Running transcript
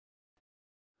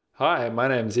Hi, my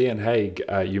name's Ian Haig.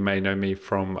 You may know me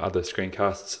from other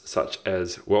screencasts such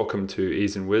as Welcome to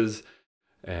Ease and Wizz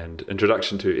and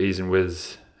Introduction to Ease and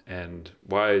Wizz and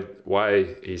why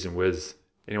Ease and Wizz.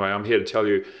 Anyway, I'm here to tell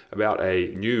you about a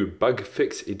new bug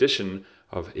fix edition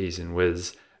of Ease and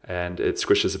Wizz, and it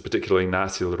squishes a particularly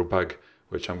nasty little bug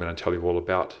which I'm going to tell you all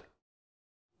about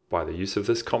by the use of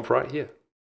this comp right here.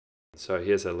 So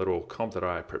here's a little comp that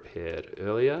I prepared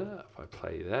earlier. If I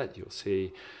play that, you'll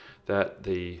see that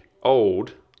the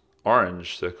old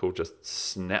orange circle just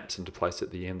snaps into place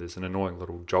at the end. There's an annoying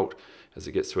little jolt as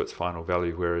it gets to its final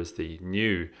value, whereas the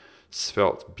new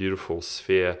svelte, beautiful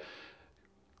sphere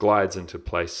glides into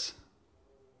place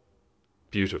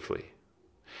beautifully.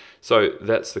 So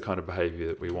that's the kind of behavior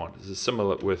that we want. This is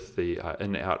similar with the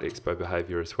in-out expo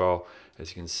behavior as well. As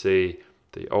you can see,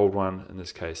 the old one, in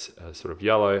this case, sort of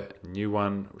yellow, new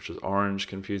one, which is orange,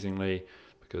 confusingly,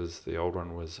 because the old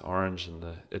one was orange and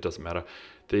it doesn't matter.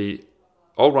 The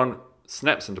old one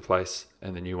snaps into place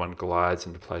and the new one glides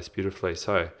into place beautifully.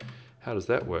 So how does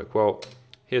that work? Well,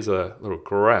 here's a little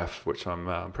graph, which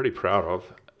I'm pretty proud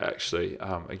of, actually.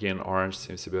 Again, orange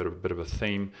seems to be a bit of a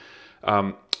theme.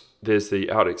 There's the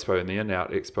out expo and the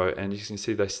in-out expo, and you can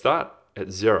see they start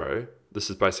at 0. This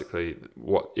is basically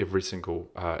what every single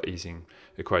easing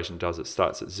equation does. It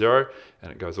starts at 0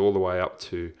 and it goes all the way up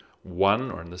to 1,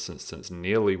 or in this instance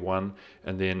nearly 1,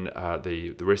 and then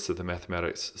the rest of the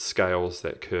mathematics scales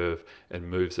that curve and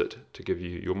moves it to give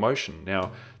you your motion.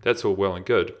 Now that's all well and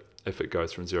good if it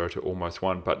goes from 0 to almost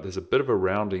 1, but there's a bit of a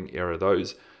rounding error.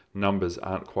 Those numbers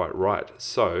aren't quite right.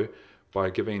 So by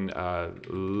giving a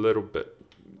little bit,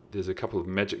 there's a couple of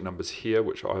magic numbers here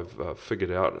which I've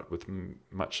figured out with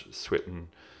much sweat and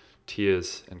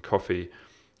tears and coffee.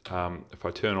 If I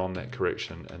turn on that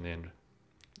correction, and then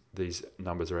these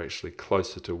numbers are actually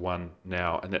closer to 1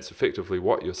 now, and that's effectively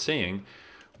what you're seeing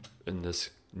in this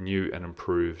new and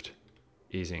improved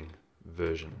easing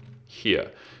version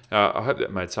here. I hope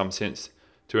that made some sense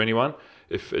to anyone.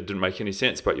 If it didn't make any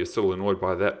sense but you're still annoyed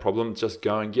by that problem, just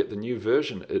go and get the new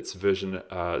version. It's version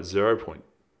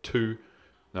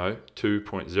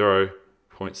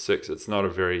 2.0.6. It's not a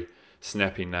very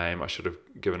snappy name. I should have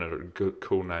given it a good,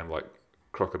 cool name like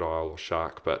crocodile or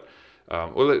shark, but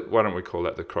why don't we call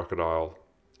that the crocodile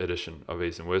edition of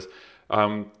Ease and Wizz.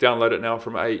 Download it now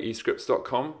from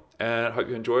aescripts.com, and I hope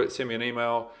you enjoy it. Send me an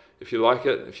email if you like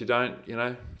it. If you don't,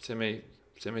 send me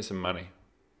some money,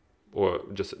 or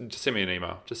just send me an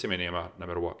email. Just send me an email no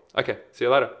matter what. Okay, see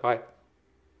you later. Bye.